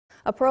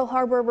A Pearl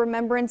Harbor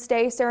Remembrance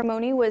Day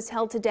ceremony was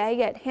held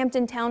today at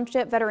Hampton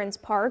Township Veterans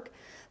Park.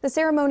 The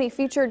ceremony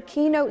featured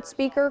keynote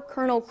speaker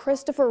Colonel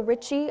Christopher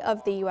Ritchie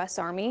of the U.S.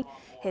 Army.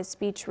 His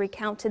speech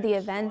recounted the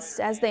events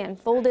as they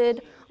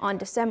unfolded on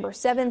December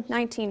 7,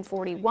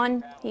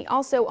 1941. He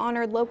also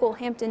honored local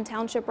Hampton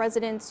Township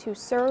residents who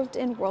served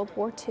in World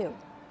War II.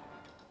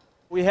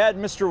 We had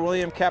Mr.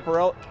 William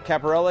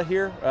Caparella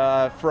here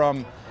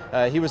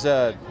he was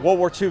a World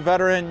War II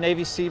veteran,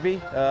 Navy Seabee.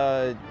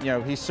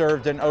 He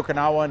served in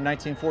Okinawa in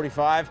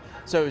 1945,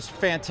 so it was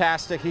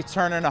fantastic. He's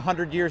turning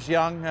 100 years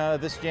young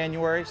this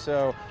January,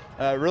 so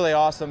really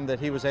awesome that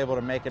he was able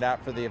to make it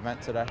out for the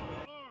event today.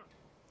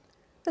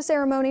 The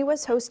ceremony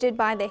was hosted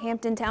by the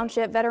Hampton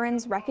Township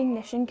Veterans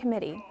Recognition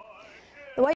Committee.